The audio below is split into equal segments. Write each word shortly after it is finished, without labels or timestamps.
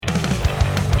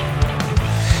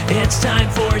It's time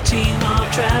for Teen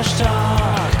Mom Trash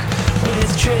Talk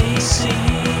with Tracy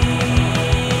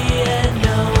and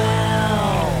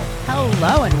Noelle.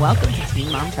 Hello and welcome to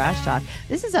Teen Mom Trash Talk.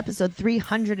 This is episode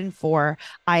 304.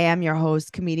 I am your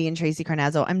host, comedian Tracy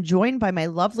Carnazzo. I'm joined by my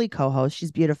lovely co-host.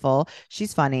 She's beautiful.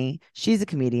 She's funny. She's a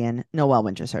comedian, Noelle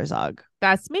Winters Herzog.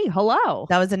 That's me. Hello.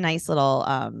 That was a nice little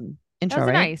intro, That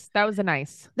was right? nice. That was a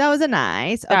nice. That was a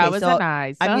nice. Okay, That was so a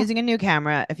nice. I'm using a new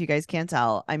camera. If you guys can't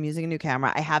tell, I'm using a new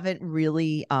camera. I haven't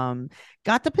really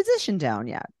got the position down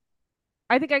yet.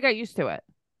 I think I got used to it.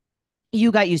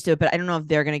 You got used to it, but I don't know if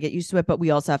they're gonna get used to it. But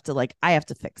we also have to I have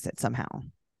to fix it somehow.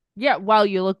 Yeah. Well,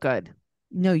 you look good.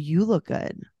 No, you look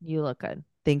good. You look good.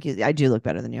 Thank you. I do look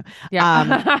better than you.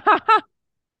 Yeah.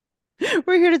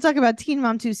 We're here to talk about Teen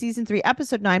Mom 2 Season 3,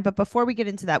 Episode 9. But before we get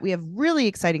into that, we have really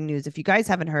exciting news. If you guys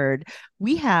haven't heard,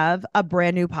 we have a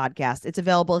brand new podcast. It's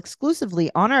available exclusively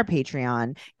on our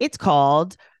Patreon. It's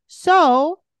called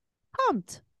So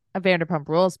Pumped. A Vanderpump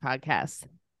Rules podcast.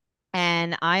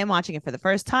 And I am watching it for the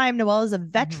first time. Noelle is a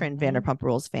veteran Vanderpump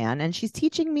Rules fan, and she's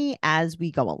teaching me as we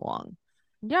go along.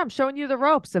 Yeah, I'm showing you the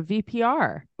ropes of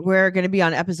VPR. We're going to be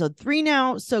on episode 3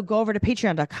 now. So go over to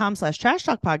patreon.com/trash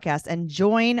talk podcast and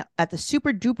join at the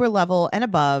super duper level and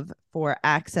above for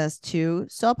access to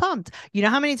So Pumped. You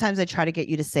know how many times I try to get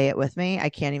you to say it with me? I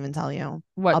can't even tell you.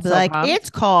 What? I'll be So like, pumped?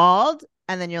 it's called.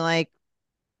 And then you're like,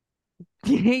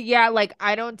 Yeah, like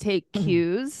I don't take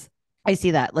cues. I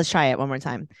see that. Let's try it one more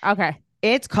time. Okay.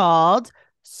 It's called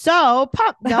So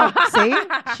Pumped. No, see,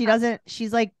 she doesn't.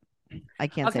 She's like, I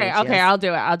can't say Okay. what she Okay. is. I'll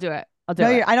do it. I'll do it. I'll do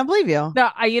No, it. I don't believe you. No,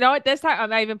 you know what? This time I'm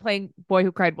not even playing Boy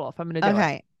Who Cried Wolf. I'm gonna do it.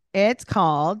 Okay. It's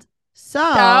called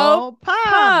So Pumped.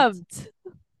 Pumped.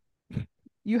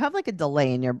 You have like a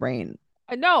delay in your brain.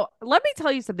 No, let me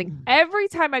tell you something. Every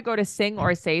time I go to sing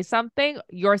or say something,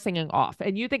 you're singing off,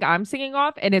 and you think I'm singing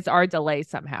off, and it's our delay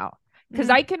somehow. Because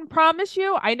I can promise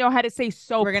you, I know how to say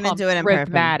so. We're gonna pumped do it in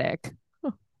person. rhythmatic.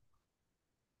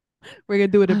 We're gonna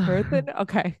do it in person.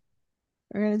 Okay.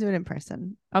 We're gonna do it in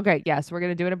person. Okay. Yes, we're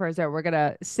gonna do it in person. We're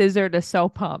gonna scissor to So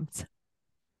Pumped.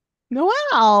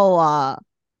 Noelle, I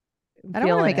don't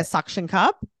want to make a suction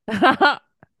cup.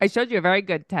 I showed you a very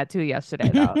good tattoo yesterday,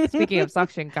 though. Speaking of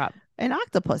suction cup. An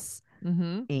octopus.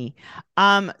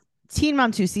 Mm-hmm. Teen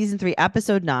Mom 2 Season 3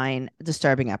 Episode 9,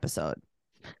 disturbing episode.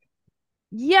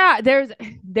 Yeah,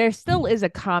 there still is a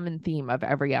common theme of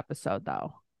every episode,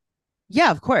 though.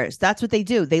 Yeah, of course. That's what they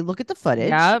do. They look at the footage.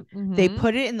 Yep. They Mhm.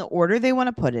 put it in the order they want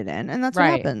to put it in, and that's what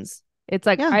Right. happens. It's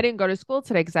like, Yeah. I didn't go to school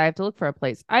today because I have to look for a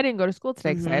place. I didn't go to school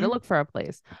today because I had to Mhm. look for a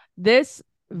place. This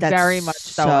That's very much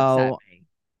so upset me.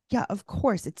 Yeah, of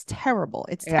course. It's terrible.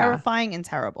 It's Yeah. terrifying and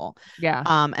terrible. Yeah.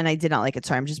 And I did not like it.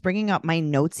 Sorry, I'm just bringing up my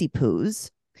notesy poos.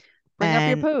 Bring up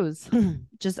and- your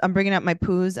poos. I'm bringing up my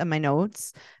poos and my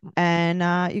notes, and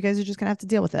you guys are just gonna have to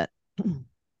deal with it.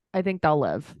 I think they'll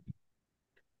live.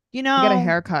 You know, I got a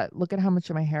haircut. Look at how much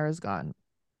of my hair is gone.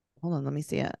 hold on, let me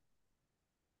see it.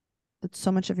 It's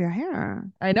so much of your hair.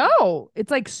 I know.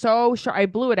 It's like so short. I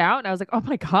blew it out and I was like, oh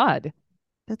my God.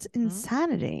 That's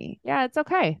insanity. Yeah, it's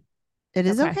okay. It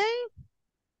is Okay.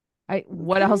 okay.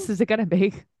 What else is it gonna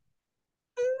be?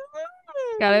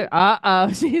 Got it.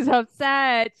 Uh-oh. She's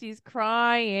upset. She's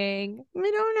crying. I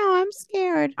don't know. I'm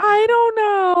scared. I don't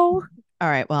know. All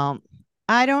right. Well,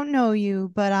 I don't know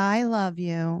you, but I love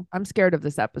you. I'm scared of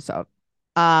this episode.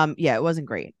 Yeah, it wasn't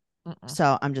great. Mm-mm.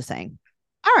 So I'm just saying.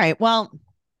 All right. Well,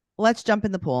 let's jump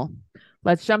in the pool.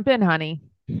 Let's jump in, honey.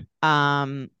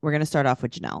 We're gonna start off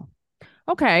with Janelle.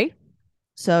 Okay.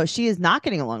 So she is not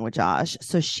getting along with Josh.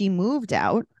 So she moved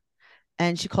out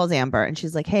and she calls Amber and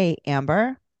she's like, hey,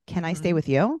 Amber, can I stay Mhm. with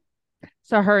you?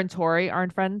 So her and Tori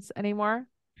aren't friends anymore?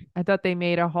 I thought they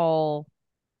made a whole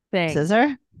thing.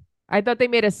 Scissor? I thought they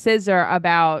made a scissor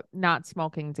about not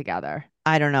smoking together.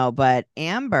 I don't know. But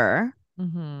Amber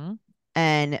Mm-hmm.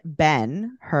 and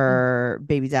Ben, her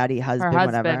baby daddy, Her husband,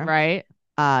 husband, whatever, right?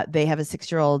 they have a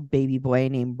 6-year-old baby boy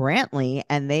named Brantley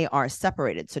and they are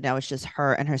separated. So now it's just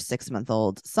her and her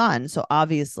 6-month-old son. So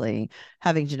obviously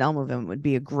having Janelle move in would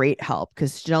be a great help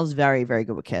because Janelle's very, very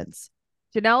good with kids.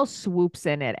 Janelle swoops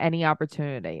in at any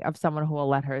opportunity of someone who will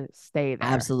let her stay there.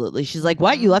 Absolutely. She's like,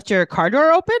 what? You left your car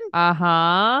door open?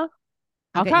 Uh-huh.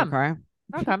 I'll get in your come. car.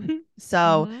 I'll come.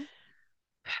 So Mhm.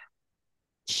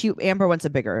 Amber wants a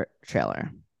bigger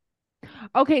trailer.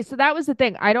 Okay, so that was the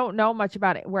thing. I don't know much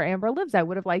about it where Amber lives. I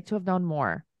would have liked to have known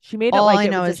more. She made it All like I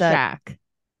it know was is a that- shack.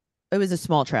 It was a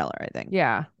small trailer, I think.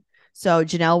 Yeah. So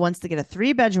Janelle wants to get a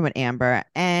 3-bedroom with Amber,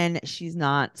 and she's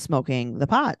not smoking the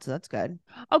pot, so that's good.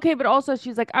 Okay, but also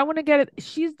she's like, I want to get it.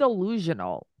 She's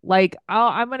delusional. Like, oh,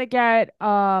 I'm gonna get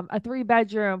a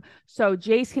 3-bedroom so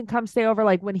Jace can come stay over.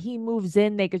 Like when he moves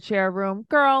in, they could share a room.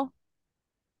 Girl,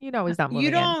 you know he's not You moving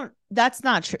in. don't. That's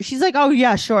not true. She's like, oh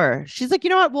yeah, sure. She's like, you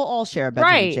know what? We'll all share a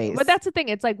bedroom with Right. Jace. But that's the thing.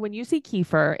 It's like when you see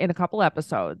Kiefer in a couple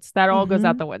episodes, that all goes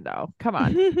out the window. Come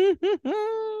on.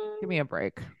 Give me a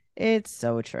break. It's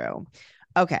so true.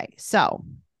 Okay, so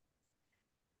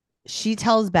she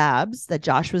tells Babs that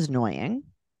Josh was annoying.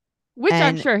 Which I'm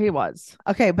And- sure he was.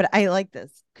 Okay, but I like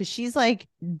this because she's like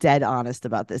dead honest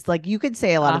about this. Like you could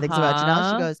say a lot of things about Janelle.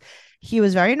 She Uh-huh. goes, he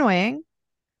was very annoying.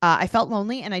 I felt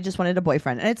lonely and I just wanted a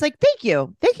boyfriend. And it's like, thank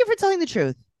you. Thank you for telling the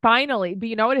truth. Finally. But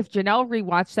you know what? If Janelle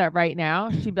rewatched that right now,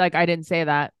 she'd be like, I didn't say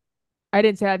that. I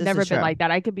didn't say I've This never is been true. like that.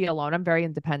 I could be alone. I'm very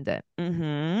independent.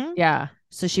 Mm-hmm. Yeah.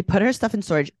 So she put her stuff in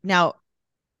storage. Now,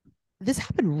 this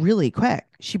happened really quick.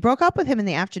 She broke up with him in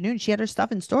the afternoon. She had her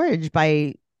stuff in storage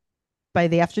by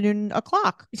the afternoon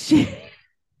o'clock.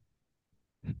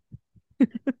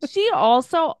 She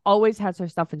also always has her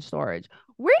stuff in storage.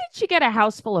 Where did she get a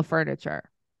house full of furniture?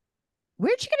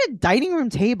 Where'd she get a dining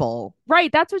room table?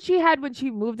 Right. That's what she had when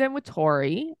she moved in with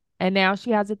Tori. And now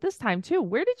she has it this time too.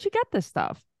 Where did she get this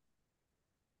stuff?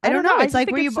 I don't know. I It's just like,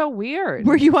 think were you it's so weird.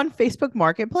 were you on Facebook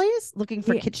Marketplace looking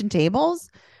for Yeah. kitchen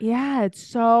tables? Yeah, it's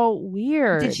so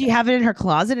weird. Did she have it in her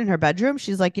closet in her bedroom?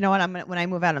 She's like, you know what? When I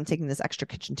move out, I'm taking this extra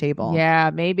kitchen table. Yeah,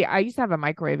 maybe. I used to have a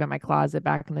microwave in my closet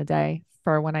back in the day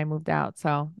for when I moved out.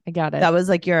 So I got it. That was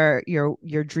like your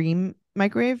dream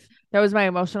microwave. That was my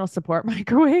emotional support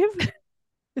microwave.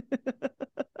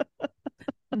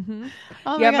 Mhm.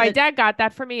 Oh Yeah, God, my dad got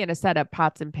that for me in a set of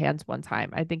pots and pans one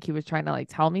time. I think he was trying to like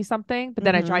tell me something, but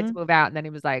then I tried to move out and then he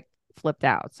was like flipped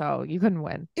out. So you couldn't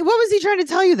win. What was he trying to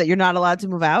tell you, that you're not allowed to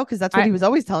move out? Because that's what I- he was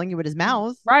always telling you with his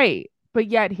mouth. Right. But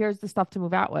yet here's the stuff to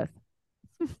move out with.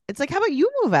 It's like, how about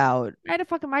you move out? I had a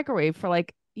fucking microwave for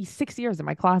like 6 years in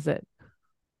my closet.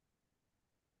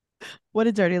 What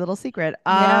a dirty little secret.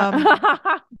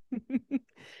 Yeah.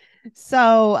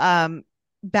 So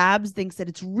Babs thinks that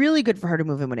it's really good for her to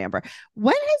move in with Amber.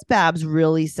 When has Babs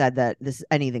really said that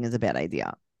anything is a bad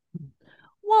idea?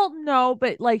 Well, no,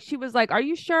 but like she was like, "Are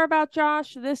you sure about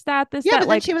Josh? This, that, this, Yeah, that." but then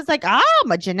Like she was like, "Oh,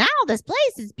 but Janelle, this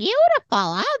place is beautiful.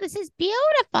 Oh, this is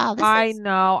beautiful. This I is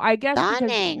know. I guess because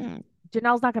stunning."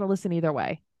 Janelle's not going to listen either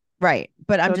way. Right,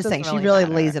 but I'm So it just saying doesn't she really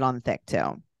really lays matter. it on thick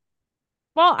too.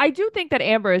 Well, I do think that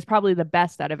Amber is probably the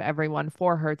best out of everyone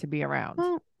for her to be around.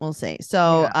 Well, we'll see.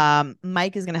 So,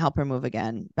 Mike is going to help her move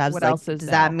again. Babs What like, else is does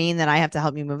that new? mean that I have to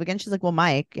help you move again? She's like, well,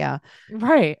 Mike, yeah.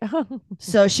 Right.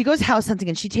 So she goes house hunting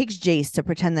and she takes Jace to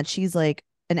pretend that she's like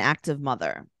an active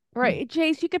mother. Right.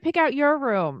 Jace, you could pick out your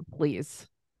room, please.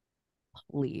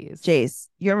 Please. Jace,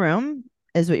 your room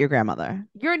is with your grandmother.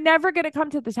 You're never going to come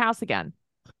to this house again.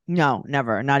 No,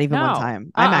 never. Not even one No.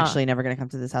 time. I'm Uh-uh. actually never going to come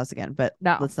to this house again, but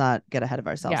No. let's not get ahead of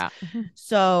ourselves. Yeah.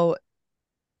 So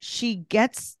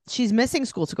she's missing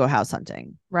school to go house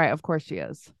hunting. Right. Of course she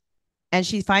is. And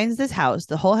she finds this house,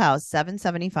 the whole house,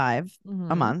 $775 a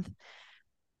Mhm. month.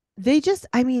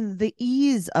 The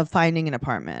ease of finding an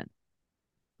apartment.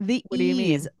 The What do you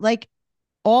mean? ease. Like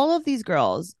all of these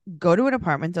girls go to an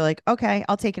apartment, they're like, okay,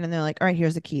 I'll take it. And they're like, all right,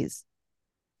 here's the keys.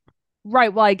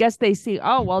 Right. Well, I guess they see,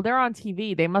 oh, well, they're on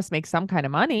TV. They must make some kind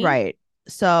of money. Right.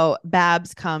 So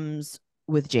Babs comes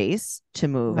with Jace to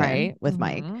move in Right. with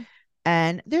Mike. Mhm.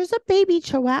 And there's a baby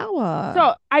chihuahua.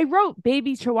 So I wrote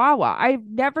baby chihuahua. I've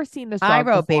never seen this dog I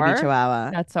wrote before. baby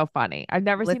chihuahua. That's so funny. I've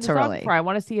never seen this Literally. dog before. I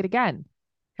want to see it again.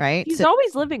 Right. He's So-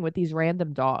 always living with these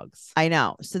random dogs. I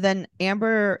know. So then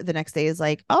Amber the next day is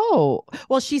like, oh,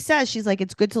 well, she says, she's like,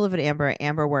 it's good to live with Amber.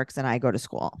 Amber works and I go to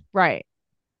school. Right.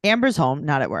 Amber's home,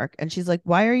 not at work. And she's like,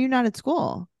 why are you not at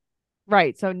school?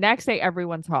 Right. So next day,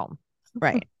 everyone's home.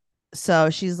 Right. So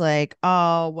she's like,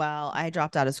 oh, well, I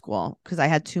dropped out of school because I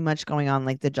had too much going on,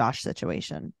 like the Josh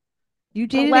situation. You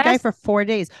dated a guy last- for 4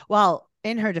 days. Well,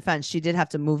 in her defense, she did have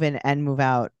to move in and move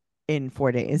out in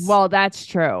 4 days. Well, that's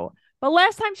true. But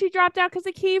last time she dropped out because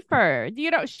of Kiefer. You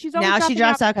know, she's always now she dropping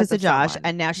drops out because of Josh. someone.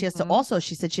 And now she has to Mhm.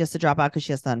 she said she has to drop out because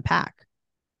she has to unpack.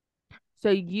 So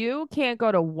you can't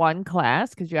go to one class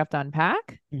because you have to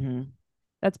unpack. Mm-hmm.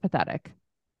 That's pathetic.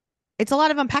 It's a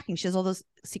lot of unpacking. She has all those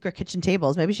secret kitchen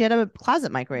tables. Maybe she had a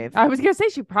closet microwave. I was gonna say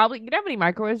she probably. You know how many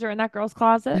microwaves are in that girl's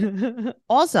closet?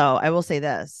 Also, I will say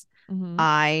this. Mhm.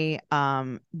 I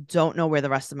don't know where the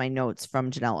rest of my notes from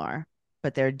Janelle are,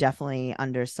 but they're definitely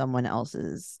under someone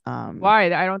else's. Why?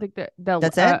 I don't think that they'll.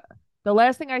 That's it? The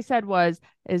last thing I said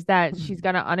is that she's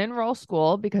gonna unenroll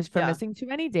school because for Yeah. missing too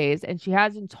many days, and she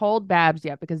hasn't told Babs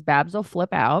yet because Babs will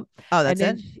flip out. Oh, And that's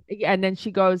then it. and then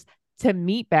she goes to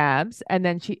meet Babs, and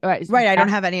then Right. I don't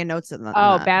have any notes on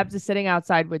Oh, that. Babs is sitting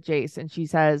outside with Jace, and she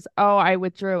says, "Oh, I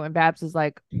withdrew," and Babs is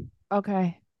like,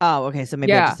 "Okay." Oh, okay. So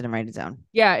maybe I Yeah. just didn't write it down.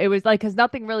 Yeah, it was like because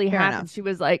nothing really Fair happened. enough. She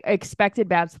was like expected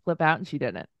Babs to flip out, and she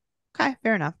didn't. Okay,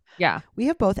 fair enough. Yeah. We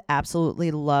have both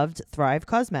absolutely loved Thrive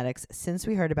Cosmetics since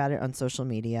we heard about it on social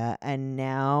media, and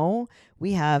now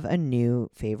we have a new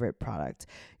favorite product.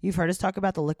 You've heard us talk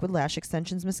about the Liquid Lash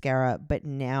Extensions mascara, but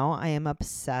now I am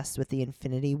obsessed with the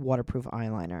Infinity Waterproof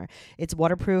Eyeliner. It's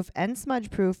waterproof and smudge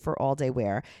proof for all day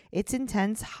wear. It's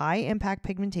intense, high impact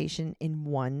pigmentation in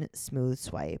one smooth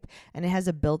swipe, and it has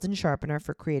a built-in sharpener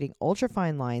for creating ultra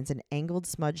fine lines and angled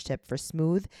smudge tip for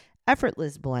smooth,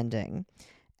 effortless blending.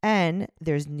 And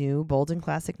there's new bold and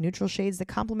classic neutral shades that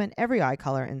complement every eye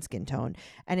color and skin tone.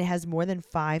 And it has more than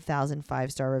 5,000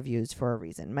 five-star reviews for a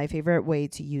reason. My favorite way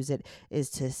to use it is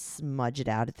to smudge it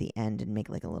out at the end and make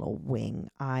like a little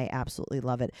wing. I absolutely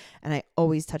love it. And I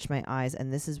always touch my eyes,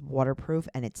 and this is waterproof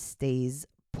and it stays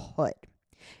put.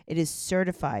 It is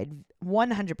certified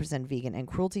 100% vegan and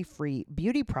cruelty-free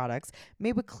beauty products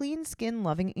made with clean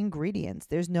skin-loving ingredients.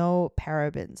 There's no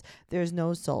parabens, there's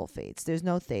no sulfates, there's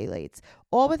no phthalates,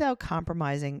 all without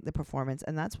compromising the performance.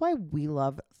 And that's why we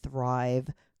love Thrive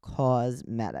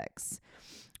Cosmetics.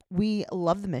 We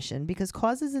love the mission because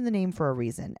cause is in the name for a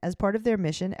reason. As part of their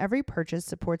mission, every purchase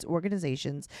supports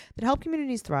organizations that help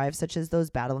communities thrive, such as those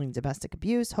battling domestic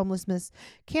abuse, homelessness,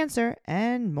 cancer,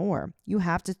 and more. You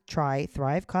have to try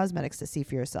Thrive Cosmetics to see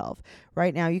for yourself.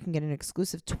 Right now, you can get an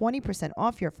exclusive 20%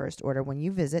 off your first order when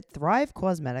you visit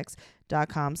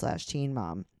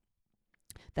thrivecosmetics.com/teenmom.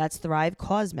 That's Thrive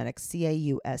Cosmetics,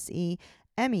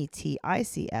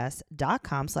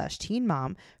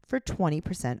 CAUSEMETICS.com/teenmom for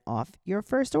 20% off your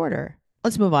first order.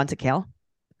 Let's move on to Kale.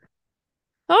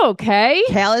 Okay.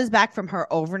 Kale is back from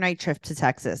her overnight trip to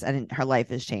Texas, and her life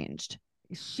has changed.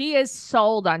 She is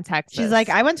sold on Texas. She's like,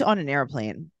 I went on an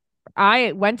airplane.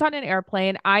 I went on an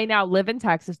airplane. I now live in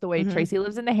Texas the way Tracy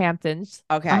lives in the Hamptons.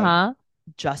 Okay. Uh-huh.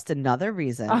 Just another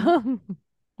reason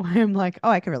why I'm like, oh,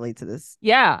 I can relate to this.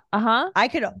 Yeah. Uh-huh. I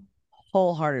could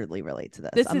wholeheartedly relate to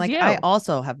this. This I'm is like, you. I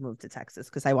also have moved to Texas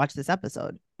because I watched this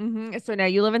episode. So now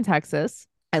you live in Texas.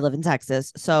 I live in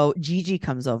Texas. So Gigi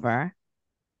comes over.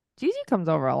 Gigi comes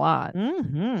over a lot.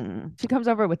 She comes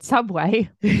over with Subway.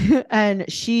 And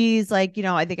she's like,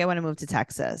 I think I want to move to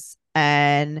Texas.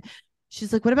 And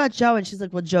she's like, what about Joe? And she's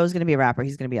like, well, Joe's going to be a rapper.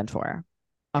 He's going to be on tour.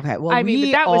 Okay. Well, I mean,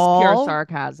 but that was pure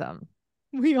sarcasm.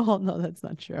 We all know that's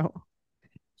not true.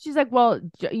 She's like, well,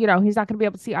 he's not going to be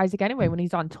able to see Isaac anyway when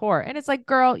he's on tour. And it's like,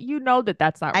 girl, you know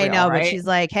that's not real, I know, right? but she's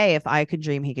like, hey, if I could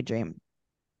dream, he could dream.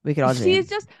 We could all dream. She's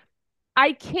just,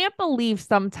 I can't believe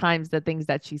sometimes the things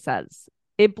that she says.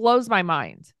 It blows my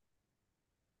mind.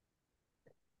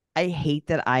 I hate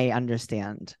that I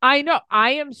understand. I know.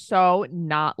 I am so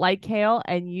not like Kale,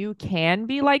 and you can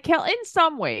be like Kale in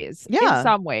some ways. Yeah. In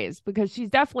some ways, because she's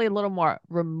definitely a little more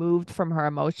removed from her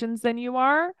emotions than you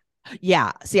are.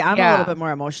 Yeah. See, I'm a little bit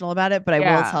more emotional about it, but I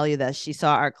will tell you this. She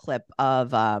saw our clip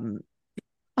of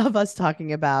us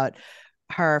talking about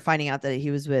her finding out that he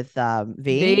was with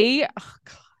V. Oh,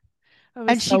 God.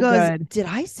 And she goes, did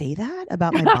I say that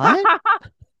about my butt?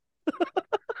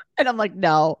 And I'm like,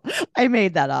 no, I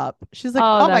made that up. She's like,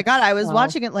 oh my God, I was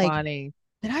watching it like, funny.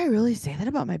 Did I really say that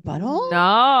about my butthole?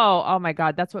 No. Oh my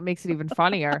God. That's what makes it even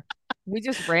funnier. We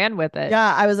just ran with it.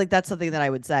 Yeah. I was like, that's something that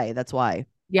I would say. That's why.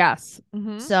 Yes.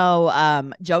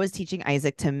 So Joe is teaching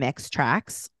Isaac to mix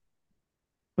tracks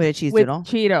with a cheese doodle.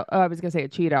 Cheeto. Oh, I was going to say a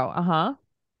Cheeto. Uh-huh.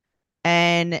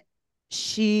 And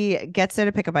she gets there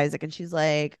to pick up Isaac, and he's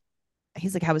like,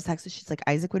 how was Texas? She's like,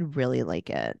 Isaac would really like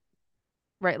it.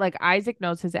 Right. Like Isaac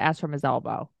knows his ass from his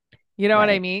elbow. You know what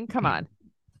I mean? Come on.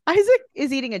 Isaac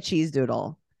is eating a cheese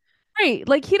doodle. Right.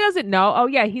 Like he doesn't know. Oh,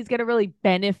 yeah. He's going to really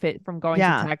benefit from going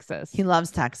to Texas. He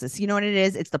loves Texas. You know what it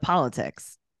is? It's the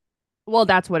politics. Well,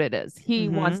 that's what it is. He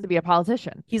wants to be a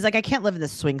politician. He's like, I can't live in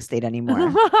this swing state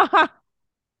anymore.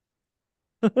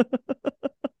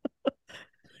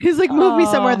 He's like, move me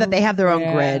somewhere that they have their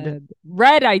own grid.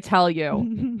 Red, I tell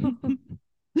you.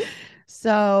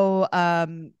 So,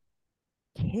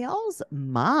 Kale's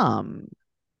mom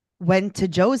went to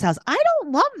Joe's house. I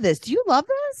don't love this. Do you love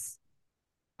this?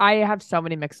 I have so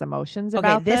many mixed emotions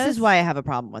about this. This is why I have a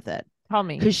problem with it. Tell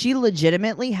me. Because she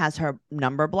legitimately has her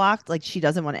number blocked. Like, she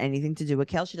doesn't want anything to do with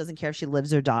Kale. She doesn't care if she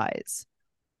lives or dies.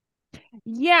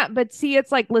 Yeah, but see,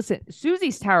 it's like, listen,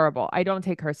 Susie's terrible. I don't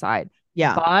take her side.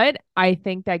 Yeah. But I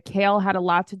think that Kale had a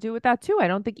lot to do with that too. I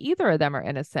don't think either of them are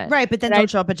innocent. Right, but then don't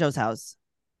show up at Joe's house.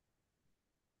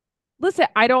 Listen,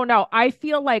 I don't know. I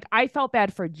feel like I felt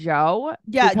bad for Joe.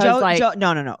 Yeah, because, like, Joe,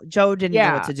 no. Joe didn't know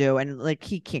what yeah. to do, and like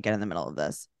he can't get in the middle of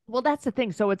this. Well, that's the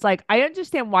thing. So it's like I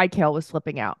understand why Kale was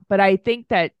flipping out, but I think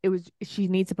that she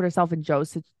needs to put herself in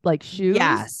Joe's like shoes.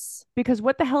 Yes. Because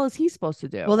what the hell is he supposed to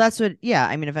do? Well, that's what, yeah.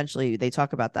 I mean, eventually they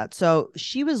talk about that. So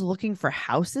she was looking for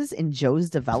houses in Joe's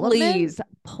development.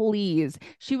 Please.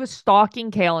 She was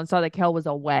stalking Kale and saw that Kale was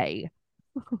away.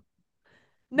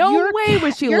 No Your way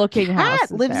was she your looking cat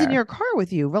houses lives in there. your car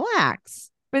with you.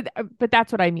 Relax. But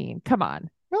that's what I mean. Come on.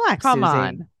 Relax, Come Susie.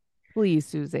 on. Please,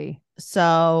 Susie.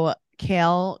 So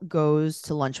Kale goes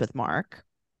to lunch with Mark.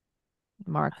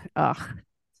 Mark. Ugh.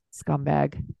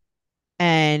 Scumbag.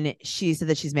 And she said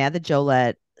that she's mad that Joe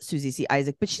let Susie see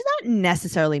Isaac, but she's not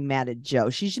necessarily mad at Joe.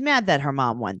 She's mad that her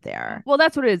mom went there. Well,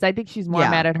 that's what it is. I think she's more Yeah.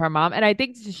 mad at her mom. And I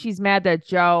think she's mad that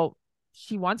Joe,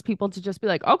 she wants people to just be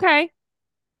like, okay.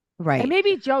 Right. And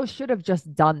maybe Joe should have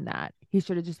just done that. He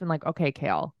should have just been like, okay,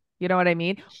 Kale. You know what I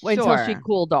mean? Until she Sure.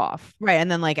 cooled off. Right. And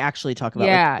then like actually talk about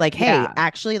Yeah, like hey, yeah.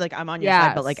 actually, like I'm on your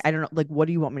side, but like Yes. I don't know, like what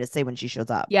do you want me to say when she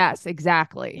shows up? Yes,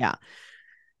 exactly. Yeah.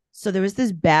 So there was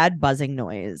this bad buzzing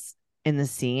noise in the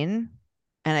scene,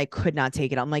 and I could not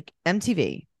take it. I'm like,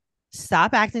 MTV,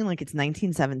 stop acting like it's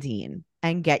 1917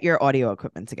 and get your audio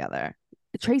equipment together.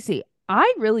 Tracy,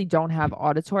 I really don't have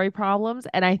auditory problems.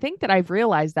 And I think that I've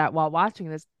realized that while watching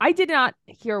this, I did not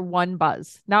hear one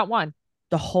buzz, not one.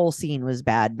 The whole scene was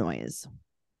bad noise.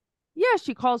 Yeah,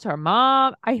 she calls her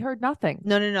mom. I heard nothing.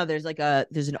 No. There's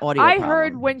an audio I problem.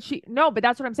 heard when no, but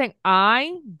that's what I'm saying.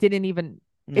 I didn't even,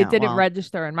 No, it didn't well,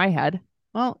 register in my head.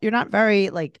 Well, you're not very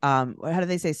like how do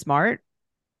they say smart?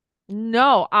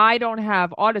 No, I don't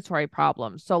have auditory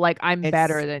problems. So like I'm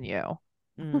better than you.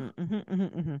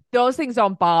 Those things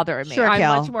don't bother me. Sure, I'm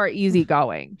Kel. much more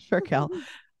easygoing. Sure, Kel.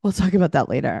 We'll talk about that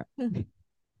later.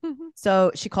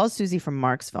 So she calls Susie from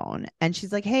Mark's phone and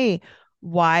she's like, hey,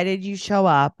 why did you show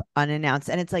up unannounced?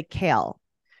 And it's like, Kale,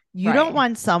 you don't Right.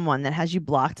 want someone that has you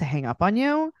blocked to hang up on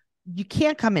you. You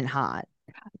can't come in hot.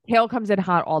 Kale comes in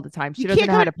hot all the time. She You doesn't can't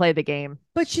know how go- to play the game.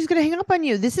 But she's going to hang up on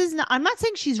you. This is not, I'm not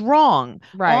saying she's wrong.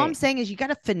 Right. All I'm saying is you got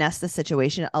to finesse the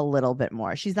situation a little bit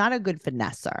more. She's not a good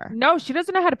finesser. No, she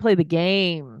doesn't know how to play the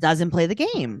game. Doesn't play the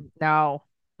game. No.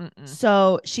 Mm-mm.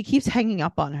 So she keeps hanging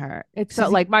up on her. It's so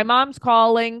Susie- like my mom's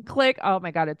calling, click. Oh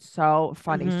my God, it's so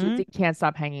funny. Mhm. Susie can't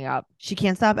stop hanging up. She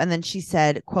can't stop. And then she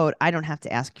said, quote, I don't have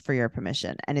to ask for your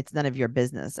permission and it's none of your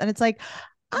business. And it's like,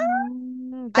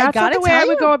 That's not gotta the way I tell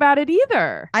would you. go about it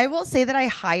either. I will say that I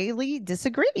highly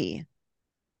disagree.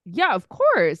 Yeah, of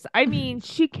course. I mean,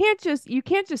 you can't just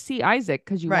see Isaac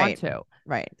because you Right. want to.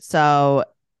 Right. So,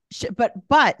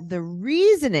 but the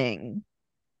reasoning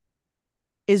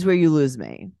is where you lose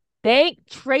me.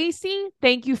 Tracy,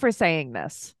 thank you for saying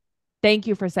this. Thank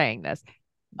you for saying this.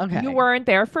 Okay. You weren't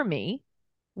there for me.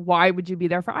 Why would you be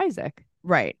there for Isaac?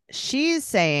 Right. She's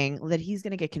saying that he's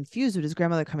going to get confused with his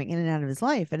grandmother coming in and out of his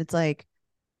life. And it's like,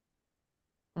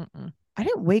 Mm-mm. I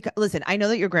didn't wake up. Listen, I know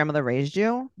that your grandmother raised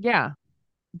you, Yeah.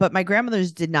 but my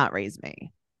grandmothers did not raise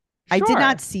me. I did Sure.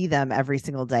 not see them every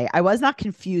single day. I was not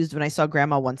confused when I saw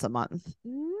grandma once a month.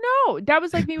 No, that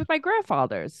was like me with my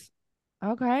grandfathers.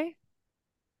 Okay.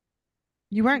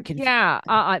 You weren't confused.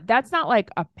 Yeah. That's not like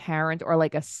a parent or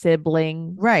like a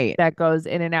sibling Right. that goes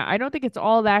in and out. I don't think it's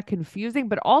all that confusing,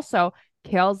 but also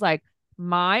Kale's like,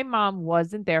 my mom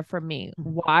wasn't there for me.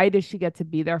 Why does she get to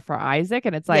be there for Isaac?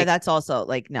 And it's like, yeah, that's also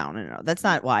like, no. That's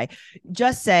not why.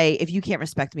 Just say, if you can't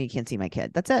respect me, you can't see my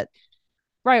kid. That's it.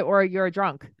 right. Or you're a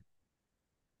drunk.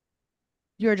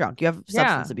 You're drunk. You have Yeah.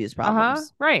 substance abuse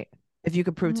problems. Right. If you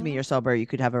could prove to me Mhm. you're sober, you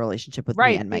could have a relationship with me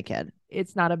Right. and my kid.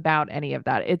 It's not about any of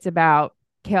that. It's about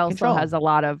Kale Control. still has a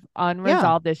lot of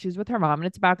unresolved issues with her mom, and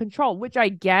it's about control, which I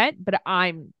get, but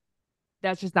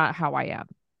that's just not how I am.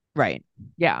 Right.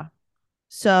 Yeah.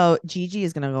 So Gigi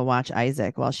is gonna go watch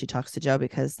Isaac while she talks to Joe,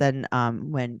 because then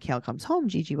when Kale comes home,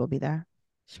 Gigi will be there.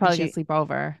 She's probably she- gonna sleep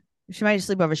over. She might just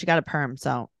sleep over. She got a perm,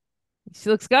 so She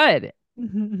looks good.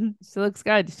 She looks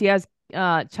good. She has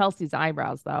Chelsea's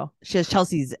eyebrows though. she has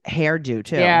Chelsea's hairdo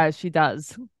too. Yeah, she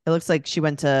does. It looks like she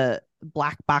went to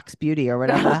Black Box Beauty or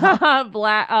whatever the hell.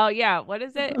 Black. Oh yeah. What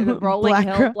is it?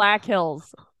 The Black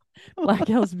Hills. Black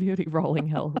Hills Beauty, Rolling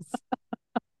Hills.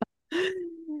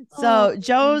 So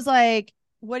Joe's like,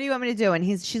 what do you want me to do? And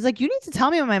she's like, you need to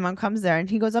tell me when my mom comes there. And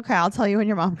he goes, okay, I'll tell you when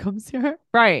your mom comes here.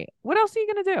 Right. What else are you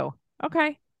gonna do?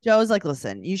 Okay. Joe's like,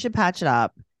 listen, you should patch it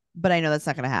up, but I know that's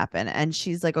not going to happen. And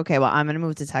she's like, okay, well, I'm going to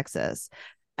move to Texas.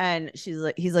 And he's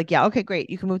like, yeah, okay, great.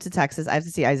 You can move to Texas. I have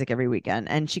to see Isaac every weekend.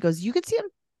 And she goes, you could see him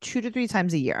 2 to 3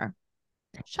 times a year.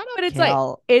 Shut up, But it's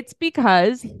Kale. it's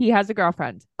because he has a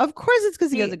girlfriend. Of course it's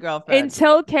because he has a girlfriend.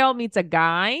 Until Kale meets a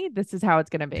guy, this is how it's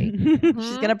gonna be.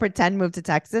 She's gonna pretend move to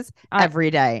Texas Uh,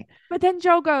 every day. But then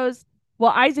Joe goes,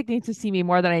 well, Isaac needs to see me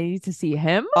more than I need to see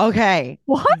him. Okay.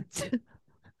 What?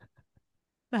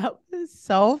 That was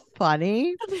so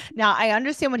funny. Now I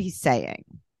understand what he's saying.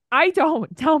 I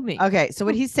don't. Tell me. Okay, so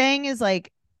what he's saying is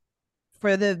like,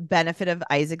 for the benefit of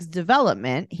Isaac's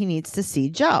development, he needs to see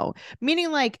Joe.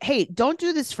 Meaning, like, hey, don't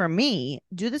do this for me.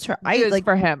 Do this for Do this like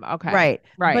for him. Okay. right.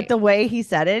 Right. But the way he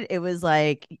said it, it was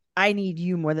like, I need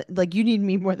you more than like you need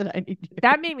me more than I need you.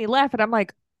 That made me laugh, and I'm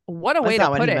like, what a That's way not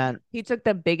to what put he it. meant. He took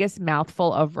the biggest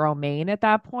mouthful of romaine at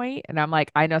that point, and I'm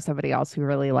like, I know somebody else who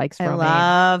really likes I romaine.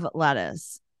 love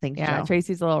lettuce. Thank you, Yeah, Joe.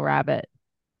 Tracy's a little rabbit.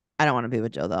 I don't want to be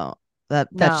with Joe though. That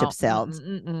No, ship sailed.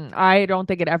 I don't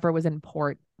think it ever was in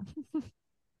port.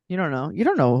 You don't know. You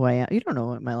don't know who I am. You don't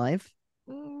know my life.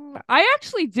 I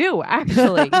actually do.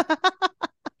 Actually,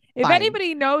 if Fine.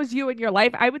 anybody knows you in your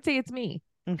life, I would say it's me.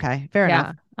 Okay, fair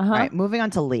enough. All right, moving on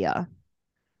to Leah.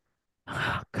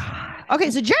 Oh God.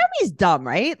 Okay, so Jeremy's dumb,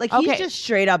 right? Like he's Okay. just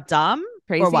straight up dumb.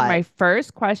 Tracy, or what? my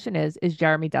first question is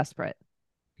Jeremy desperate?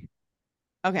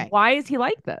 Okay, Why is he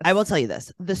like this? I will tell you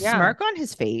this: the Yeah. smirk on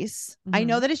his face. I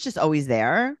know that it's just always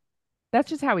there. That's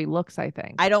just how he looks, I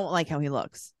think. I don't like how he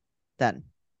looks. Then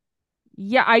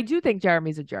Yeah, I do think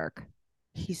Jeremy's a jerk.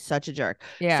 he's such a jerk.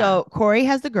 Yeah. So Corey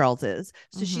has the girls is.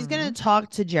 So she's gonna Mhm.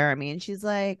 talk to Jeremy, and she's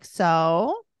like,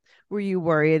 "So, were you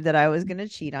worried that I was gonna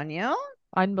cheat on you?"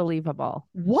 Unbelievable.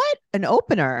 What an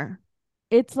opener!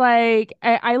 It's like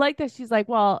I like that she's like,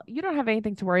 well, you don't have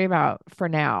anything to worry about for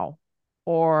now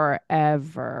or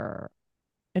ever.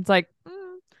 It's like,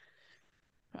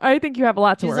 I think you have a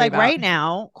lot to She's worry like, about. right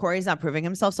now, Corey's not proving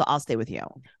himself, so I'll stay with you.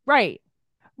 Right.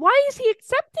 Why is he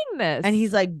accepting this? And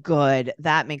he's like, good.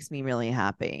 That makes me really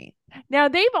happy. now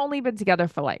they've only been together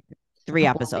for like 3 a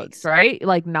couple episodes. weeks, right?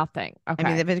 Like nothing. Okay. I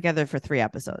mean, they've been together for 3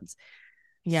 episodes.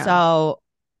 yeah. So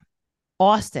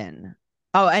Austin.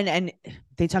 Oh, and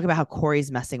they talk about how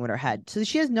Corey's messing with her head. So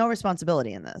she has no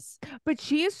responsibility in this. But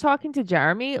she is talking to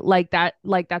Jeremy like that,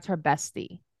 like that's her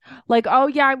bestie. Like, oh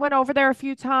yeah, I went over there a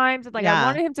few times and like Yeah. I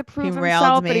wanted him to prove railed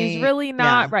himself, but he's me. really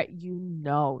not. Yeah. Right. You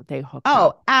know they hooked Oh,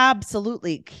 up.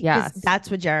 absolutely. 'Cause Yes. that's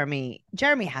what Jeremy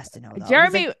has to know. Though.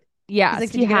 Jeremy, he's like, yes, he's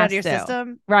like, did he you get it out has of your to.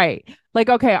 system? Right. Like,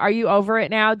 okay, are you over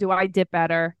it now? Do I dip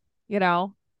better? You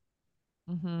know?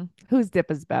 Whose dip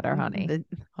is better, honey?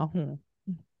 Oh.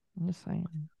 I'm just saying.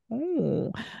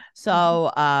 Oh.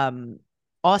 So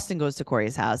Austin goes to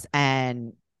Corey's house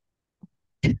and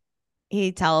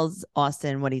he tells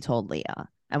Austin what he told Leah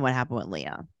and what happened with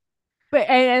Leah. But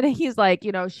and he's like,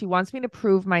 you know, she wants me to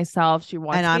prove myself. She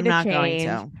wants And me I'm to not change.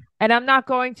 going to. And I'm not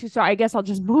going to, so I guess I'll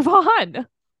just move on.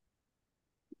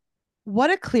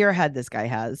 What a clear head this guy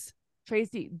has.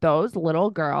 Tracy, those little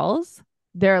girls,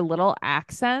 their little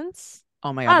accents.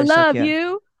 Oh my God. I they're so love cute.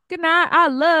 you. Good night. I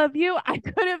love you. I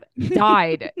could have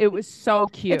died. It was so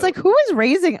cute. It's like, who's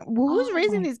raising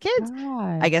my these kids?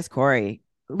 God. I guess Corey.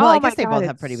 Well, I guess they both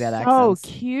have pretty bad accents. So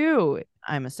cute.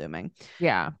 I'm assuming.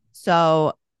 Yeah.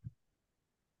 So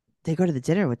they go to the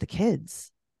dinner with the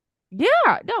kids. Yeah.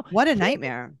 No. What a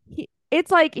nightmare.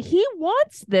 It's like he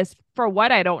wants this for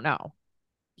what I don't know.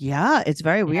 Yeah, it's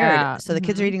very weird. Yeah. So the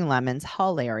kids are eating lemons.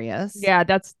 Hilarious. Yeah,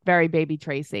 that's very baby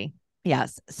Tracy.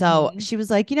 Yes. So she was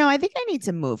like, I think I need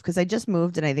to move because I just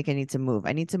moved and I think I need to move.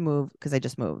 I need to move because I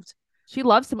just moved. She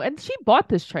loves him. And she bought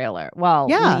this trailer. Well,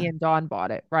 Yeah. Lee and Dawn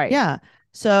bought it. Right. Yeah.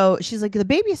 So she's like, the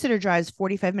babysitter drives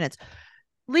 45 minutes.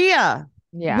 Leah,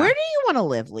 Yeah. where do you want to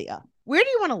live, Leah? Where do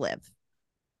you want to live?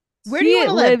 Where do She you want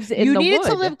to live? lives in You the needed to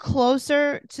wood. live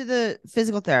closer to the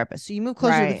physical therapist. So you move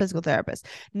closer to the Right. physical therapist.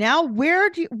 Now,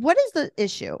 what is the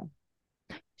issue?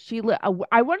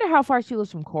 I wonder how far she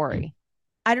lives from Corey.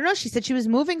 I don't know. She said she was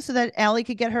moving so that Allie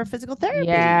could get her physical therapy.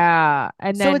 Yeah.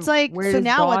 And So then it's like, where so does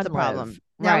now what's Dawn the problem? live?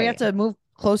 Now we have Right. to move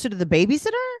closer to the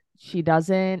babysitter? She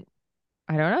doesn't.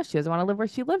 I don't know. She doesn't want to live where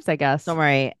she lives, I guess. Don't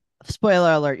worry.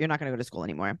 Spoiler alert, you're not going to go to school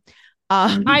anymore.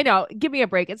 I know. Give me a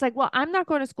break. It's like, well, I'm not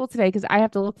going to school today because I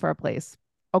have to look for a place.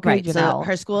 Okay, Right. So Janelle.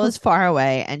 her school is far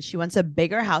away and she wants a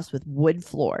bigger house with wood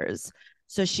floors.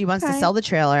 So she wants to Okay. sell the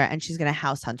trailer and she's going to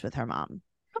house hunt with her mom.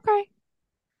 Okay.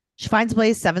 She finds a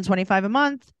place, $725 a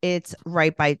month. It's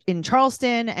right in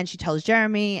Charleston. And she tells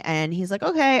Jeremy and he's like,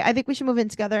 okay, I think we should move in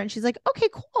together. And she's like, okay,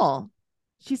 cool.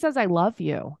 She says, I love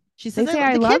you. She says, say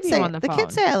I love kids you say, on the phone.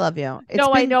 kids say I love you.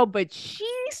 No, I know, but she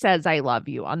says I love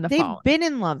you on the They've phone. been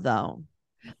in love though.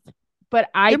 But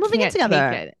I They're moving in can't together.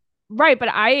 take it. Right, but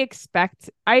I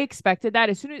expected that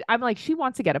as soon as I'm like, she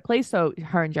wants to get a place so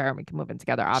her and Jeremy can move in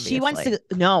together, obviously. She wants to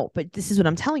no, but this is what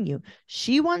I'm telling you.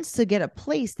 She wants to get a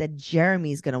place that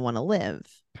Jeremy's gonna want to live.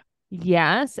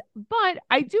 Yes, but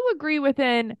I do agree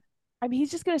within. I mean,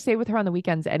 he's just gonna stay with her on the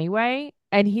weekends anyway,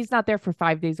 and he's not there for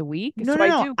 5 days a week. No, So no, I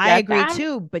no. do I get agree that.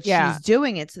 too, but Yeah. she's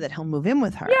doing it so that he'll move in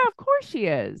with her. Yeah, of course she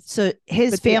is. So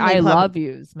his But see, family I prob- love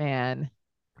yous, man.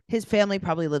 his family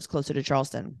probably lives closer to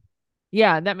Charleston.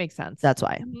 Yeah, that makes sense. That's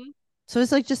why. Mhm. So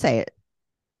it's like, just say it.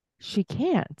 She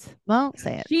can't. Well,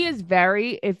 say it. She is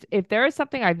very. If there is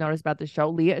something I've noticed about the show,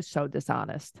 Leah is so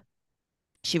dishonest.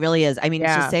 She really is. I mean,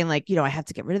 Yeah. she's saying like, I have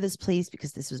to get rid of this place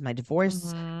because this was my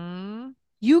divorce. Mhm.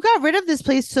 You got rid of this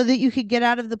place so that you could get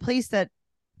out of the place that.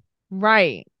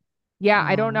 Right. Yeah,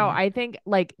 I don't know. Oh. I think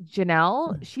like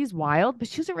Janelle, she's wild, but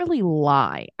she doesn't really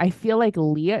lie. I feel like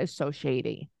Leah is so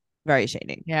shady. Very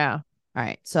shady. Yeah. All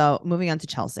right. So moving on to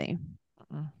Chelsea.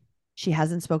 Mm. She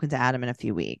hasn't spoken to Adam in a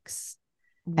few weeks.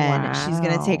 And she's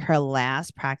going to take Wow. her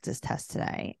last practice test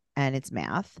today. And it's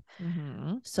math.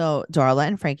 Mhm. So Darla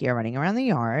and Frankie are running around the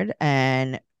yard.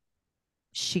 And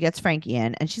she gets Frankie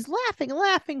in. And she's laughing. And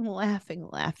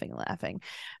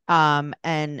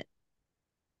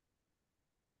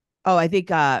I think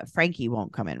Frankie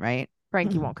won't come in, right?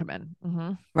 Frankie won't come in.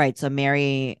 Mhm. Right. So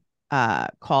Mary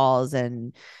calls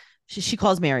and she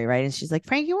calls Mary, right? And she's like,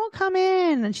 Frankie won't come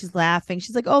in. And she's laughing.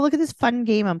 She's like, oh, look at this fun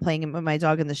game I'm playing with my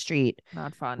dog in the street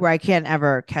Not fun. where I can't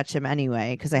ever catch him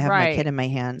anyway because I have my Right. kid in my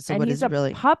hand. So And what he's is it a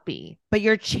really? puppy. But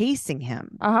you're chasing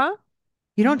him. Uh-huh.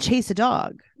 You don't chase a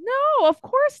dog. No, of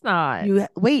course not. You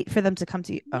wait for them to come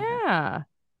to you. Okay. Yeah.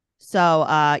 So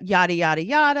yada, yada,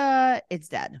 yada. It's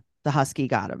dead. The husky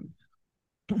got him.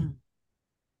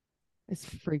 This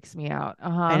freaks me out.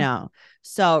 Uh-huh. I know.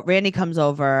 So Randy comes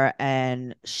over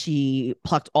and she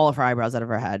plucked all of her eyebrows out of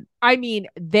her head. I mean,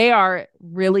 they are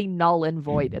really null and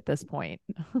void at this point.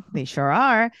 They sure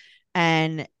are.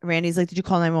 And Randy's like, did you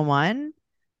call 911?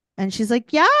 And she's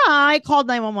like, yeah, I called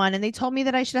 911 and they told me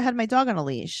that I should have had my dog on a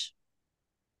leash.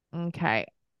 Okay.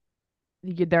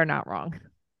 They're not wrong.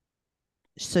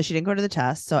 So she didn't go to the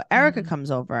test. So Erica Mhm.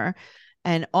 comes over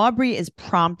and Aubrey is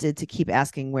prompted to keep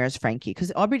asking, where's Frankie?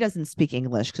 Because Aubrey doesn't speak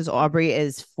English because Aubrey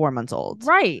is 4 months old.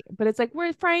 Right. But it's like,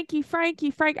 where's Frankie?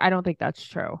 Frankie? I don't think that's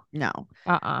true. No.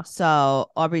 Uh-uh. So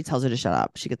Aubrey tells her to shut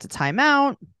up. She gets a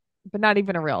timeout. But not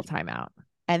even a real timeout.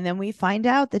 And then we find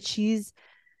out that she's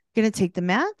going to take the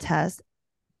math test.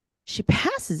 She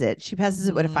passes it. She passes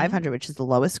it with a Mhm. 500, which is the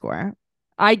lowest score.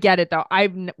 I get it though. I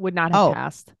would not have Oh,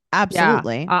 passed.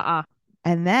 Absolutely. Yeah. Uh-uh.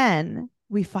 And then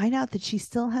we find out that she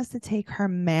still has to take her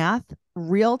math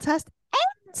real test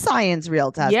and science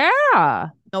real test. Yeah.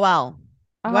 Noelle,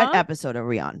 Uh-huh. what episode are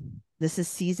we on? This is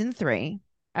season 3,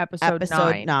 Episode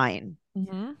episode 9. 9.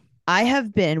 Mm-hmm. I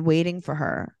have been waiting for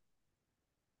her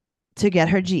to get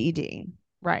her GED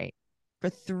Right. for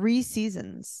 3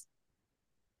 seasons.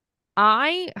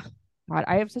 God,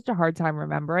 I have such a hard time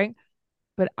remembering,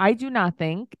 but I do not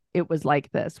think it was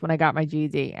like this when I got my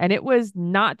GED. And it was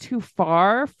not too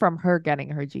far from her getting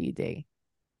her GED.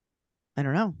 I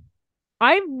don't know.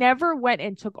 I've never went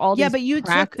and took all Yeah, these but you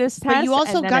practice took, but you tests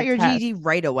also and then got a your test. GED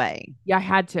right away. Yeah, I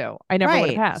had to. I never would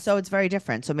Right. have passed. So it's very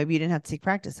different. So maybe you didn't have to take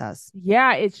practice tests.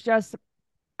 Yeah, it's just,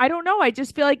 I don't know. I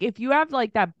just feel like if you have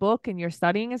like that book and you're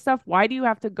studying and stuff, why do you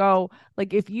have to go?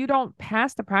 Like, if you don't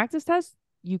pass the practice test,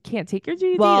 you can't take your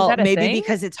GED. Is Well, that a maybe thing?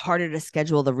 because it's harder to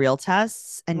schedule the real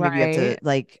tests and maybe you have to Right.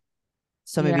 like,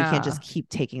 so maybe you can't Yeah. just keep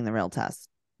taking the real test.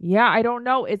 Yeah, I don't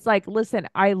know. It's like, listen,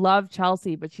 I love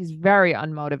Chelsea, but she's very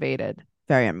unmotivated.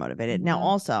 Very unmotivated. Now, Mhm.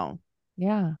 also,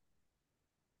 Yeah.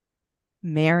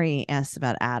 Mary asked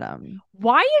about Adam.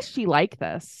 Why is she like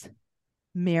this?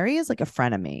 Mary is like a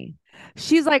friend of me.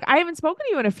 She's like, I haven't spoken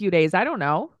to you in a few days. I don't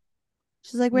know.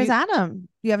 She's like, where's You- Adam?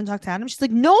 You haven't talked to Adam? She's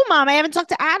like, no, Mom, I haven't talked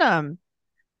to Adam.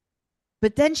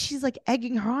 But then she's like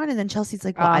egging her on. And then Chelsea's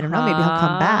like, well, I don't know. Maybe he'll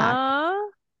come back.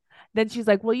 Uh-huh. Then she's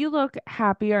like, well, you look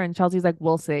happier. And Chelsea's like,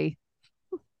 we'll see.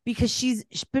 Because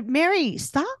but Mary,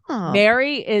 stop.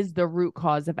 Mary is the root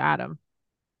cause of Adam.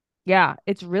 Yeah,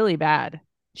 it's really bad.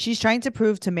 She's trying to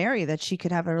prove to Mary that she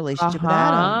could have a relationship with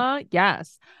Adam.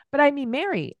 Yes. But I mean,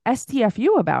 Mary,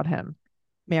 STFU about him.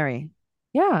 Mary,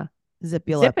 Yeah. zip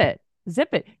your Zip lip. it.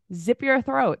 Zip it. Zip your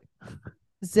throat.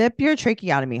 Zip your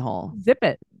tracheotomy hole. Zip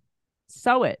it.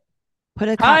 Sew it. Put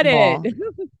a Cut cotton ball.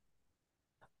 it.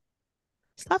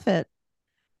 Stuff it.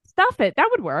 Stuff it. That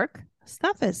would work.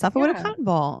 Stuff it. Stuff it with a Yeah. cotton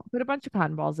ball. Put a bunch of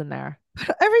cotton balls in there.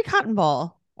 Put every cotton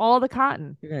ball. All the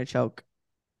cotton. You're gonna choke.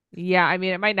 Yeah, I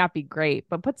mean, it might not be great,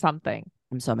 but put something.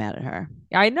 I'm so mad at her.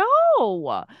 I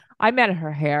know. I'm mad at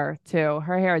her hair too.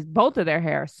 Her hair is both of their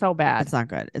hair so bad. It's not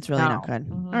good. It's really not No. good.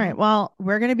 Mhm. All right. Well,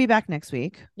 we're going to be back next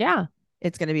week. Yeah,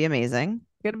 It's going to be amazing.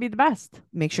 gonna be the best.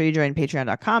 Make sure you join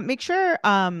patreon.com. Make sure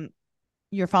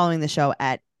you're following the show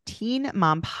at Teen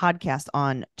Mom Podcast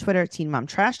on Twitter, Teen Mom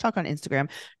Trash Talk on Instagram.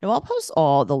 Now I'll post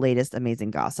all the latest amazing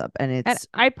gossip, and And it's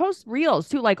I post reels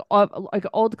too, like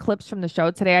old clips from the show.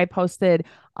 Today I posted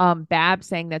Bab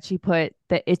saying that she put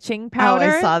the itching oh, powder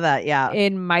I saw that. Yeah.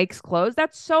 in Mike's clothes.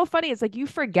 That's so funny. It's like you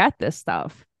forget this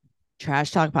stuff.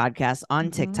 Trash Talk Podcast on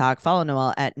Mhm. TikTok. Follow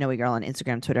Noelle at Noe Girl on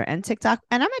Instagram, Twitter, and TikTok.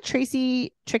 And I'm at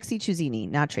Trixie Chuzini,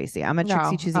 not Tracy. I'm at No,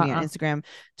 Trixie Chuzini on Instagram,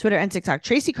 Twitter, and TikTok.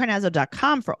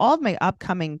 TracyCarnazzo.com for all of my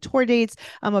upcoming tour dates.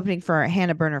 I'm opening for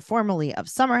Hannah Berner, formerly of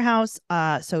Summer House.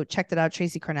 So check that out,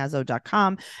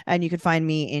 TracyCarnazzo.com. And you can find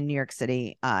me in New York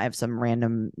City. I have some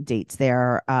random dates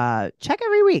there. Check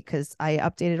every week because I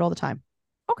update it all the time.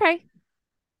 Okay,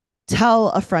 Tell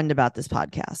a friend about this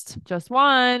podcast. just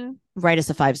one. Write us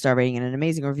a 5-star rating and an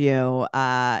amazing review,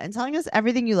 and telling us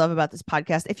everything you love about this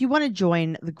podcast. If you want to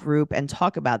join the group and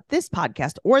talk about this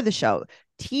podcast or the show,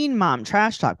 Teen Mom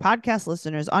Trash Talk podcast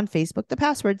listeners on Facebook, the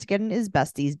password to get in is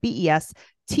besties, BESTIES,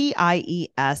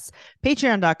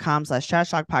 patreon.com/trash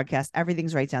talk podcast.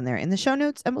 Everything's right down there in the show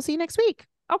notes, and we'll see you next week.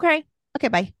 Okay, Okay,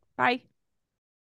 bye. bye.